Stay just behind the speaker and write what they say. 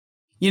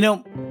You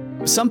know,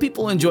 some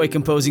people enjoy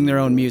composing their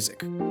own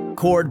music,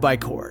 chord by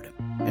chord,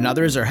 and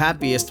others are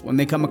happiest when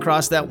they come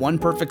across that one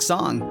perfect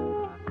song.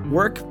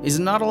 Work is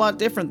not a lot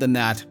different than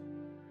that.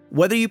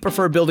 Whether you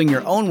prefer building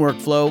your own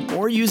workflow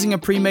or using a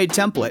pre-made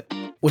template,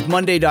 with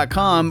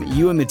Monday.com,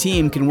 you and the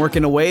team can work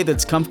in a way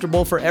that's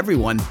comfortable for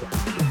everyone.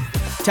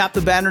 Tap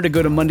the banner to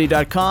go to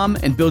Monday.com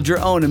and build your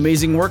own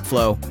amazing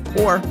workflow,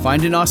 or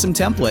find an awesome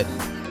template.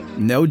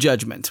 No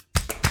judgment.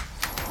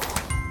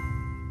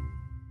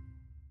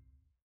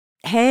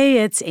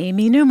 Hey, it's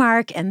Amy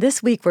Newmark, and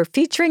this week we're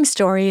featuring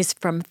stories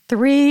from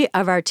 3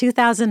 of our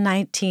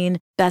 2019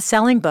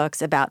 best-selling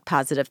books about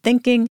positive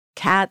thinking,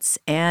 cats,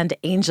 and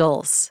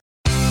angels.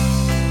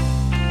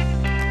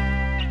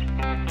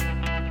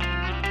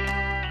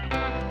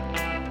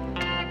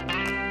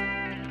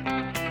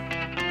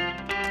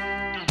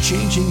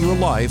 Changing your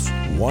life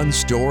one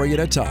story at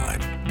a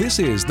time. This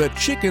is the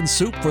Chicken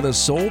Soup for the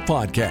Soul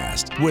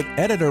podcast with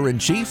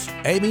Editor-in-Chief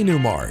Amy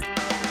Newmark.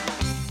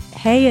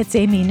 Hey, it's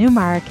Amy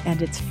Newmark,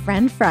 and it's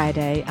Friend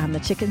Friday on the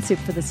Chicken Soup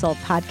for the Soul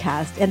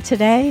podcast. And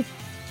today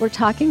we're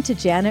talking to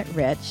Janet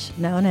Rich,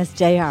 known as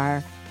JR.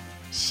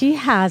 She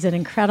has an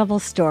incredible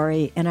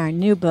story in our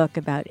new book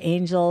about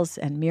angels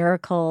and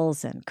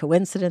miracles and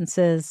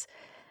coincidences.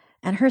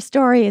 And her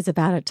story is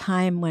about a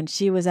time when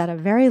she was at a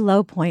very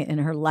low point in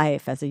her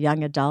life as a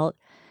young adult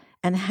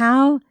and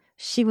how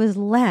she was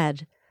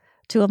led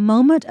to a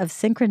moment of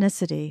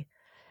synchronicity,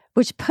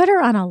 which put her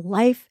on a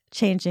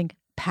life-changing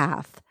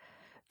path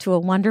to a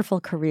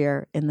wonderful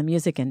career in the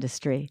music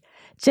industry.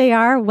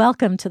 JR,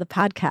 welcome to the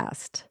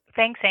podcast.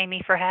 Thanks,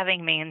 Amy, for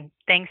having me, and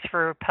thanks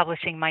for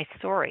publishing my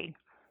story.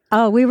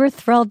 Oh, we were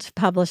thrilled to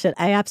publish it.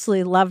 I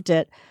absolutely loved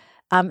it.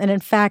 And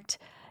in fact,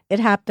 it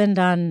happened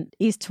on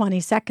East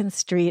 22nd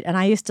Street, and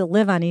I used to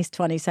live on East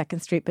 22nd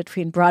Street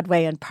between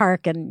Broadway and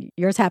Park, and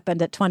yours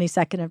happened at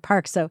 22nd and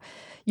Park. So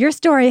your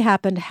story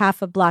happened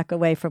half a block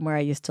away from where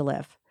I used to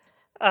live.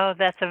 Oh,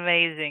 that's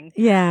amazing.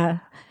 Yeah.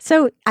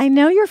 So I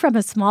know you're from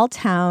a small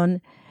town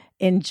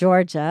in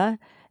Georgia,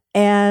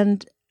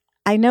 and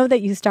I know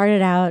that you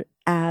started out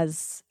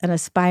as an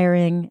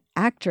aspiring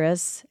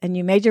actress, and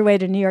you made your way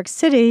to New York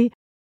City,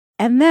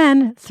 and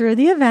then through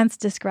the events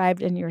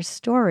described in your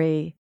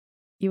story,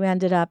 you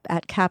ended up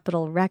at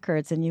Capitol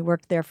Records, and you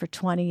worked there for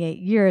 28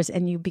 years,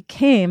 and you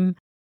became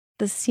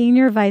the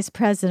senior vice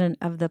president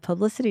of the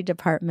publicity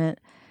department.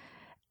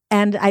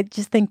 And I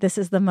just think this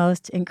is the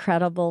most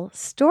incredible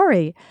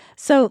story.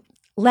 So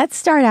let's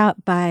start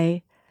out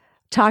by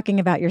talking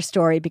about your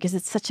story, because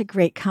it's such a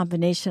great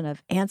combination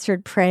of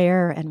answered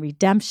prayer and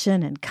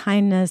redemption and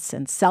kindness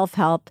and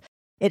self-help.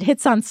 It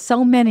hits on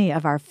so many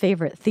of our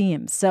favorite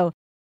themes. So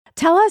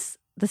tell us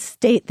the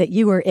state that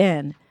you were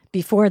in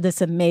before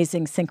this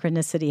amazing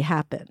synchronicity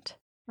happened.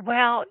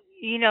 Well,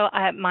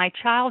 my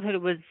childhood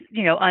was,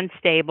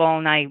 unstable,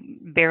 and I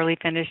barely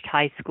finished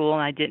high school,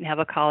 and I didn't have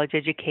a college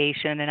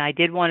education, and I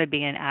did want to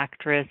be an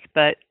actress,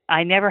 but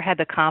I never had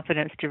the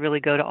confidence to really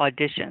go to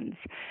auditions.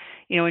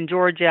 In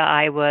Georgia,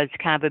 I was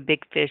kind of a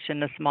big fish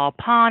in a small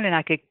pond, and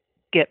I could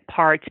get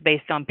parts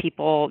based on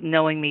people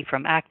knowing me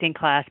from acting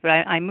class, but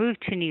I moved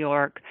to New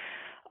York,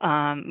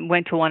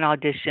 went to one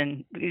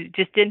audition,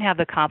 just didn't have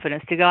the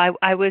confidence to go.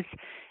 I was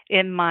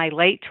in my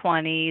late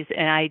 20s,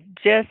 and I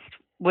just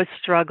was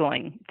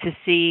struggling to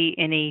see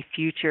any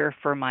future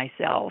for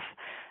myself.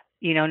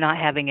 Not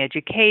having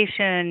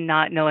education,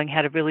 not knowing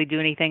how to really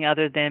do anything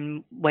other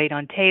than wait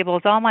on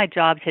tables. All my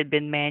jobs had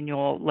been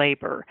manual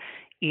labor,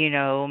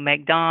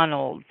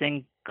 McDonald's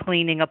and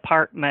cleaning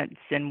apartments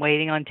and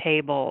waiting on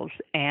tables.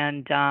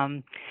 And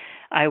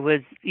I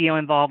was,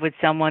 involved with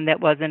someone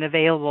that wasn't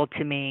available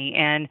to me.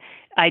 And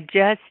I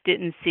just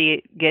didn't see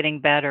it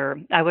getting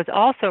better. I was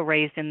also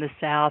raised in the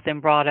South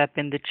and brought up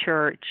in the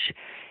church.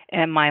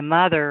 And my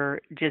mother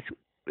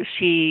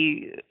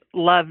she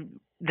loved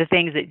the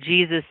things that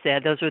Jesus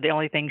said. Those were the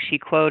only things she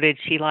quoted.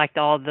 She liked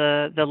all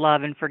the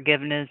love and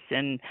forgiveness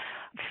and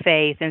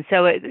faith. And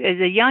so at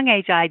a young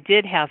age, I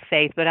did have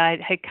faith, but I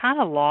had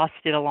kind of lost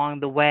it along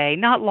the way.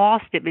 Not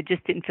lost it, but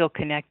just didn't feel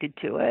connected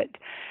to it.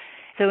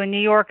 So in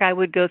New York, I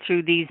would go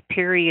through these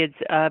periods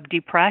of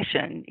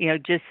depression,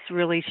 just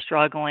really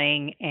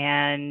struggling.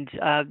 And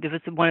there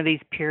was one of these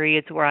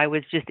periods where I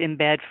was just in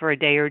bed for a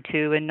day or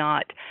two and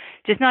not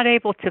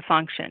able to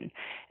function.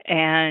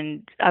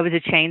 And I was a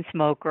chain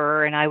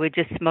smoker, and I would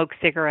just smoke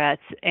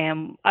cigarettes.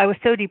 And I was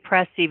so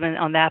depressed even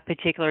on that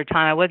particular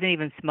time. I wasn't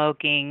even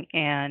smoking.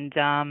 And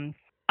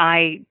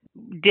I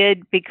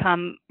did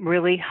become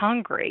really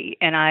hungry,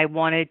 and I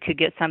wanted to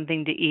get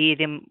something to eat.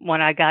 And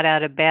when I got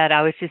out of bed,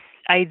 I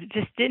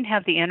just didn't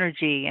have the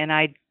energy, and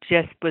I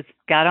just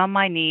got on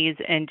my knees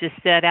and just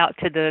set out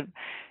to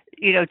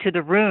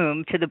the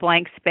room, to the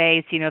blank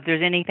space. If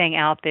there's anything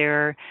out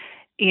there,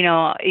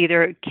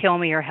 either kill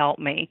me or help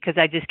me, because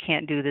I just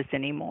can't do this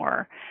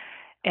anymore.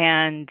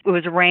 And it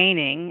was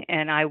raining,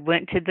 and I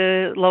went to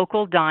the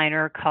local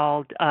diner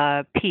called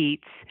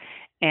Pete's,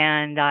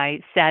 and I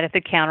sat at the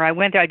counter. I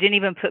went there. I didn't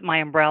even put my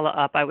umbrella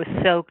up. I was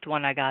soaked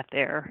when I got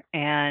there.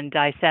 And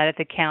I sat at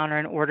the counter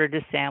and ordered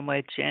a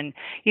sandwich. And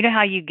you know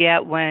how you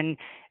get when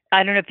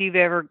I don't know if you've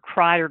ever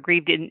cried or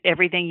grieved and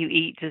everything you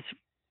eat just,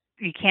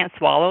 you can't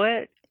swallow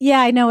it. Yeah,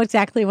 I know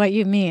exactly what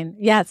you mean.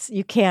 Yes,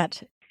 you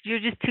can't. You're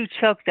just too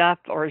choked up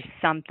or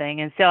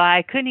something. And so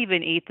I couldn't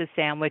even eat the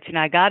sandwich. And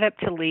I got up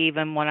to leave.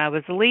 And when I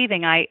was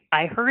leaving, I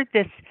heard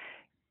this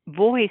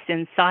voice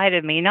inside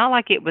of me, not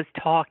like it was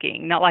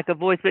talking, not like a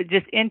voice, but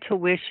just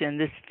intuition,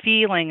 this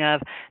feeling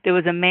of there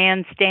was a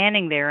man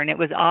standing there. And it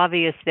was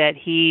obvious that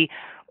he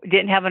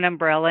didn't have an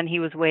umbrella and he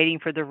was waiting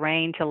for the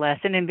rain to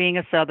lessen. And being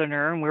a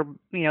Southerner, and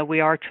we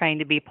are trained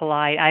to be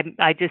polite,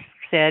 I just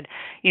said,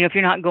 if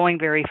you're not going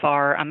very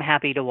far, I'm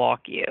happy to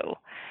walk you.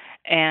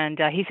 And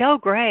he said, oh,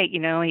 great.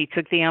 He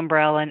took the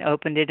umbrella and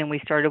opened it, and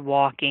we started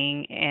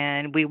walking.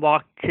 And we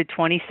walked to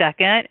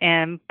 22nd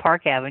and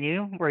Park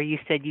Avenue, where you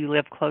said you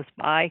live close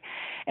by.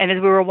 And as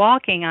we were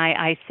walking,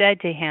 I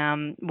said to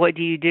him, what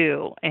do you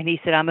do? And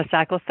he said, I'm a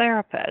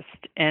psychotherapist,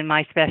 and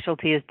my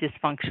specialty is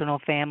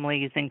dysfunctional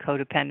families and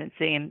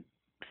codependency. And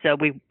so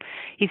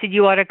he said,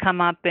 you ought to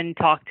come up and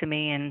talk to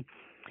me. And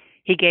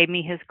he gave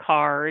me his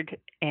card,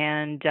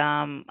 and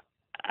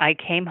I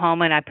came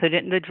home and I put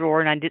it in the drawer,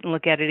 and I didn't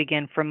look at it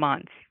again for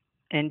months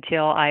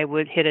until I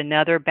would hit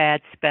another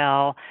bad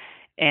spell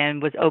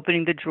and was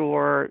opening the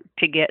drawer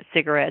to get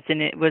cigarettes, and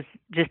it was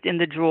just in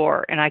the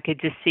drawer, and I could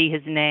just see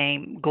his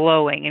name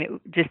glowing, and it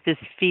just this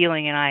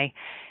feeling, and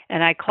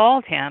I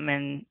called him.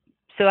 And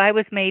so I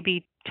was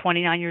maybe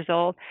 29 years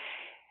old,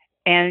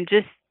 and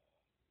just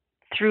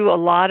through a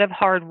lot of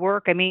hard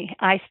work,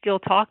 I still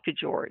talk to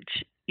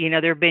George.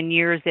 There have been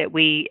years that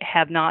we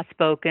have not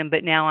spoken,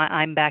 but now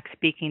I'm back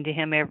speaking to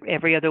him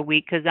every other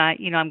week because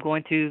I'm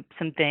going through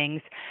some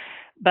things.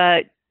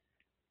 But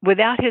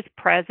without his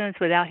presence,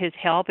 without his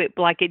help, it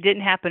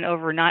didn't happen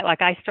overnight.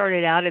 Like, I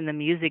started out in the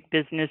music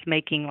business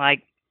making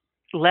like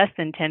less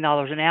than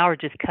 $10 an hour,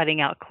 just cutting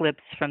out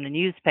clips from the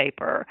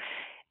newspaper.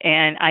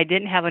 And I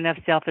didn't have enough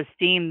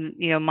self-esteem.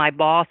 My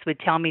boss would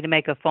tell me to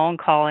make a phone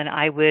call, and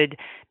I would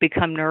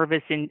become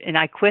nervous. And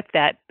I quit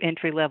that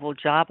entry-level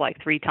job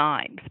like 3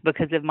 times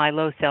because of my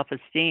low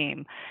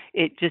self-esteem.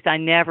 I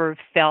never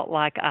felt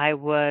like I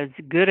was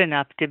good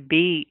enough to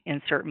be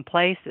in certain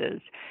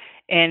places.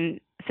 And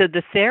so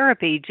the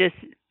therapy, just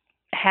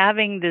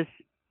having this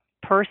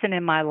person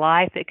in my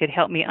life that could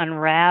help me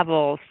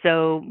unravel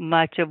so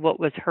much of what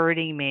was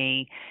hurting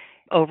me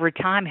over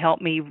time,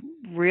 helped me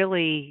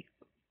really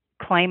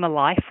claim a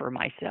life for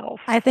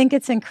myself. I think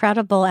it's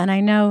incredible. And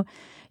I know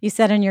you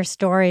said in your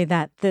story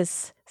that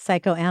this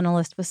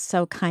psychoanalyst was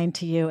so kind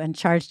to you and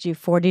charged you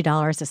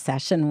 $40 a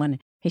session when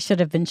he should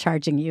have been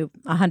charging you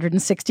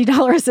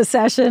 $160 a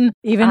session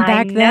even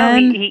back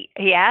then.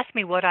 He asked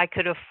me what I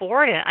could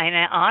afford.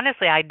 And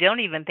honestly, I don't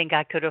even think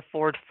I could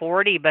afford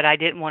 40, but I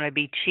didn't want to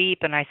be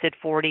cheap. And I said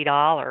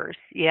 $40.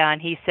 Yeah.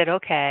 And he said,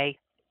 okay.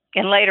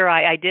 And later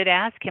I did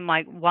ask him,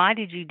 like, why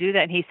did you do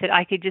that? And he said,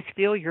 I could just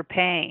feel your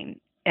pain.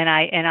 And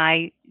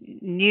I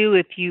knew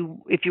if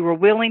you were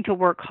willing to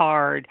work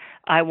hard,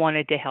 I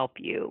wanted to help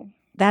you.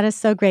 That is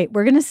so great.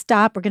 We're going to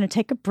stop. We're going to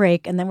take a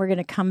break, and then we're going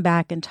to come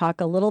back and talk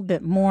a little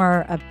bit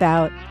more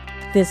about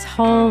this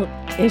whole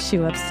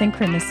issue of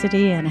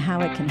synchronicity and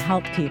how it can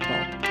help people.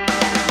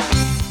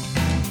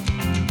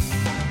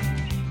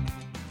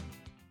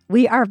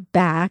 We are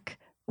back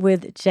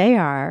with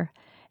JR,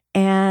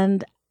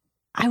 and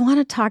I want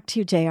to talk to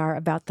you, JR,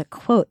 about the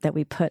quote that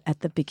we put at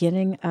the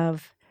beginning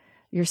of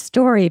your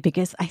story,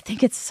 because I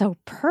think it's so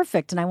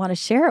perfect and I want to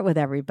share it with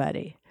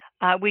everybody.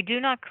 We do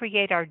not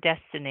create our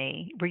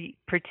destiny. We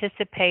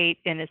participate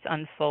in its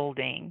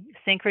unfolding.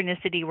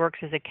 Synchronicity works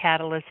as a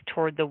catalyst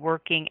toward the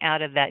working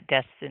out of that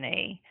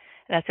destiny.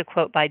 That's a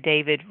quote by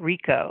David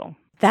Rico.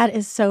 That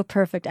is so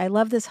perfect. I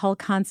love this whole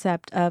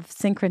concept of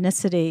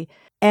synchronicity.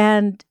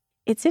 And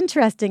it's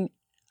interesting.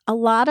 A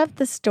lot of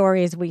the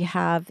stories we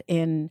have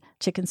in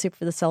Chicken Soup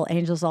for the Soul,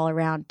 Angels All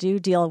Around, do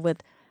deal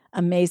with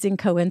amazing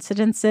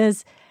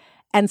coincidences.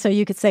 And so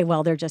you could say,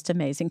 well, they're just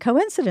amazing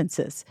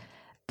coincidences.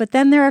 But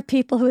then there are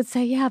people who would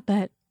say, yeah,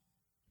 but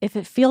if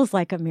it feels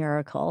like a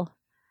miracle,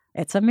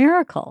 it's a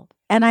miracle.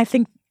 And I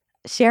think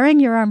sharing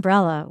your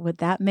umbrella with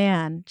that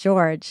man,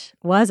 George,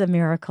 was a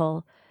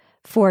miracle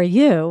for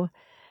you.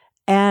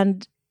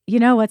 And you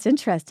know what's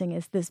interesting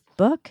is this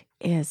book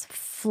is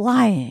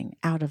flying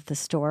out of the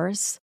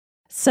stores.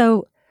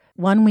 So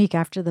 1 week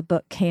after the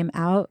book came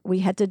out, we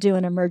had to do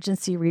an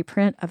emergency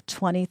reprint of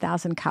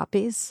 20,000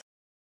 copies,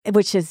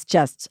 which is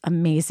just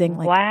amazing.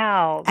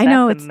 Wow, I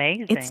know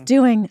amazing. It's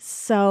doing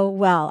so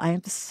well. I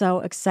am so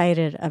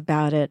excited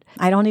about it.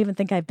 I don't even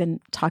think I've been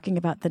talking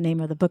about the name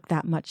of the book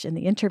that much in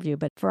the interview,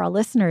 but for our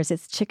listeners,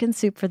 it's Chicken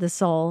Soup for the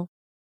Soul,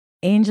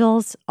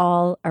 Angels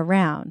All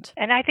Around.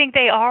 And I think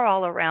they are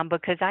all around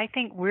because I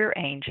think we're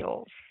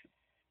angels.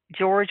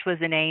 George was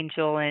an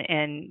angel,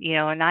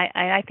 and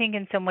I think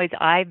in some ways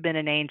I've been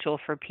an angel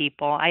for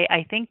people.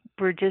 I think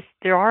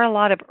there are a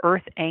lot of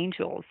earth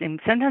angels, and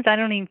sometimes I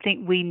don't even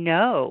think we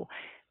know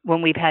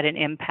when we've had an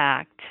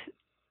impact,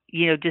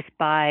 just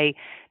by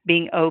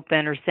being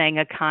open or saying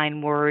a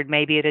kind word,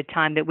 maybe at a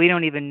time that we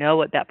don't even know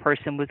what that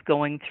person was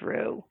going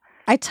through.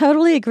 I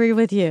totally agree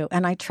with you.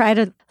 And I try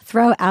to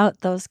throw out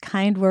those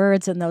kind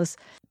words and those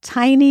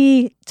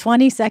tiny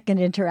 20-second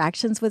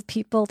interactions with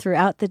people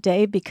throughout the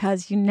day,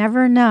 because you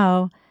never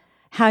know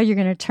how you're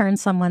going to turn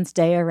someone's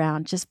day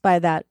around just by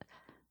that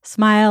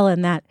smile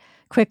and that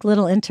quick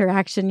little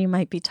interaction. You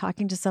might be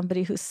talking to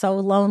somebody who's so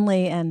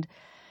lonely and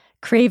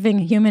craving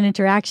human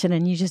interaction,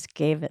 and you just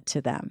gave it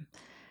to them.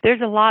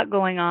 There's a lot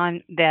going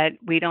on that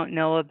we don't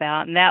know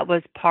about, and that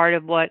was part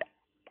of what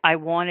I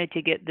wanted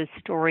to get this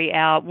story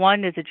out.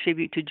 One is a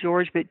tribute to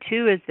George, but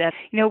two is that,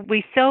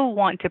 we so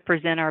want to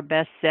present our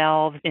best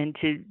selves and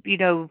to,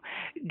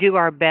 do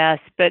our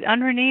best. But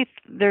underneath,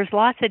 there's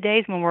lots of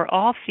days when we're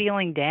all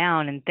feeling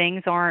down and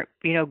things aren't,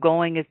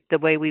 going as the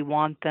way we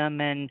want them.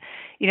 And,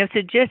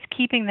 so just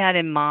keeping that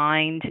in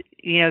mind,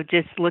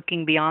 just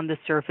looking beyond the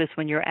surface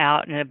when you're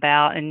out and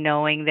about, and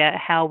knowing that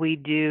how we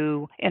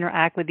do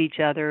interact with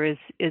each other is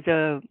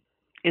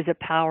a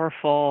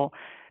powerful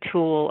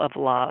tool of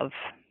love.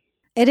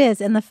 It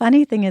is. And the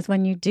funny thing is,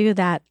 when you do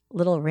that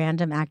little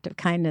random act of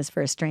kindness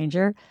for a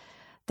stranger,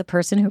 the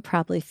person who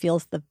probably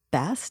feels the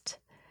best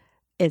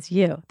is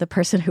you, the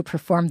person who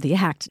performed the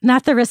act,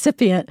 not the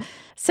recipient.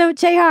 So,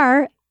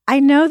 JR, I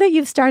know that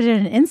you've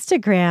started an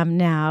Instagram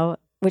now,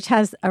 which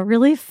has a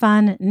really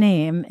fun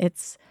name.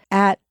 It's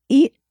at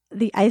Eat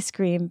the Ice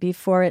Cream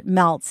Before It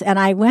Melts. And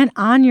I went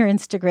on your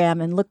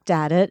Instagram and looked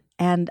at it,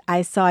 and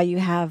I saw you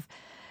have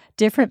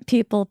different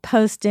people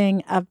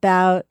posting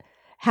about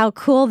how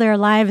cool their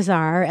lives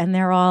are, and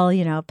they're all,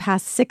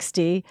 past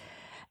 60.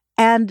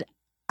 And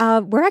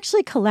we're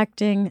actually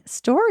collecting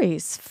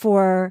stories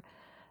for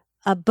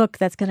a book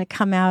that's going to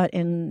come out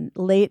in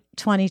late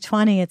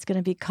 2020. It's going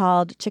to be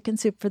called Chicken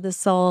Soup for the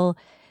Soul,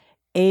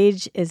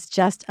 Age is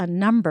Just a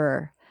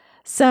Number.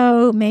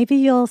 So maybe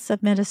you'll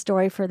submit a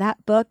story for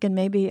that book, and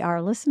maybe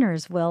our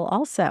listeners will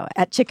also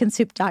at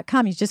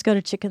chickensoup.com. You just go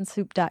to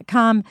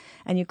chickensoup.com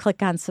and you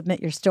click on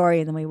Submit Your Story,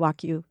 and then we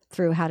walk you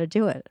through how to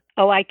do it.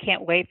 Oh, I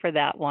can't wait for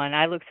that one.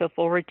 I look so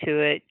forward to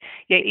it.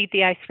 Yeah, Eat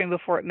the Ice Cream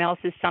Before It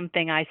Melts is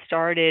something I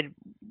started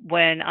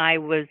when I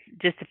was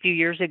just a few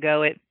years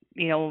ago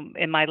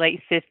in my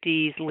late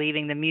 50s,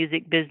 leaving the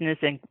music business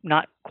and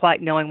not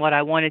quite knowing what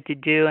I wanted to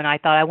do. And I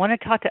thought, I want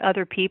to talk to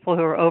other people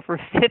who are over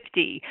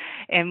 50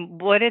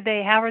 and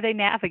how are they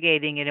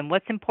navigating it, and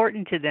what's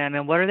important to them,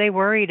 and what are they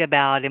worried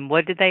about, and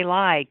what do they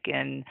like?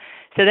 And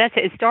so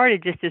it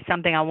started just as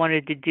something I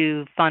wanted to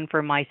do fun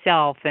for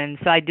myself. And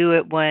so I do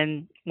it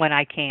when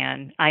I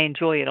can. I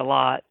enjoy it a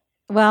lot.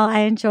 Well, I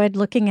enjoyed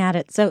looking at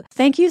it. So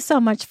thank you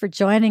so much for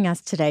joining us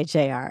today,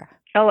 JR.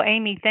 Oh,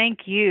 Amy, thank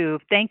you.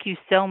 Thank you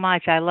so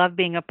much. I love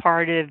being a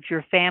part of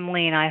your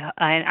family, and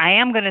I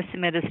am going to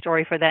submit a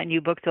story for that new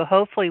book, so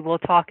hopefully we'll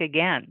talk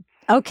again.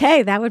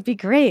 Okay, that would be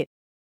great.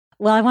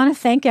 Well, I want to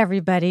thank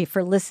everybody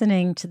for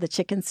listening to the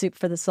Chicken Soup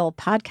for the Soul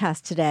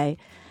podcast today.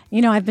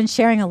 I've been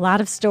sharing a lot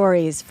of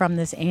stories from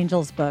this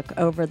Angels book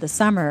over the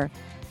summer,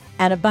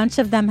 and a bunch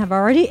of them have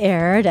already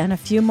aired, and a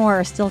few more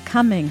are still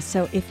coming.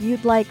 So if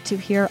you'd like to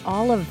hear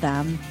all of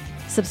them,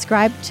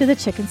 subscribe to the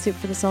Chicken Soup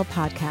for the Soul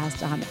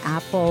podcast on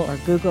Apple or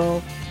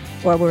Google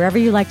or wherever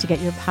you like to get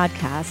your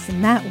podcasts.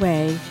 And that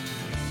way,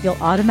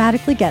 you'll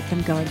automatically get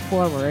them going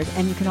forward.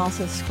 And you can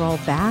also scroll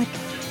back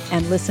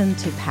and listen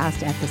to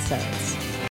past episodes.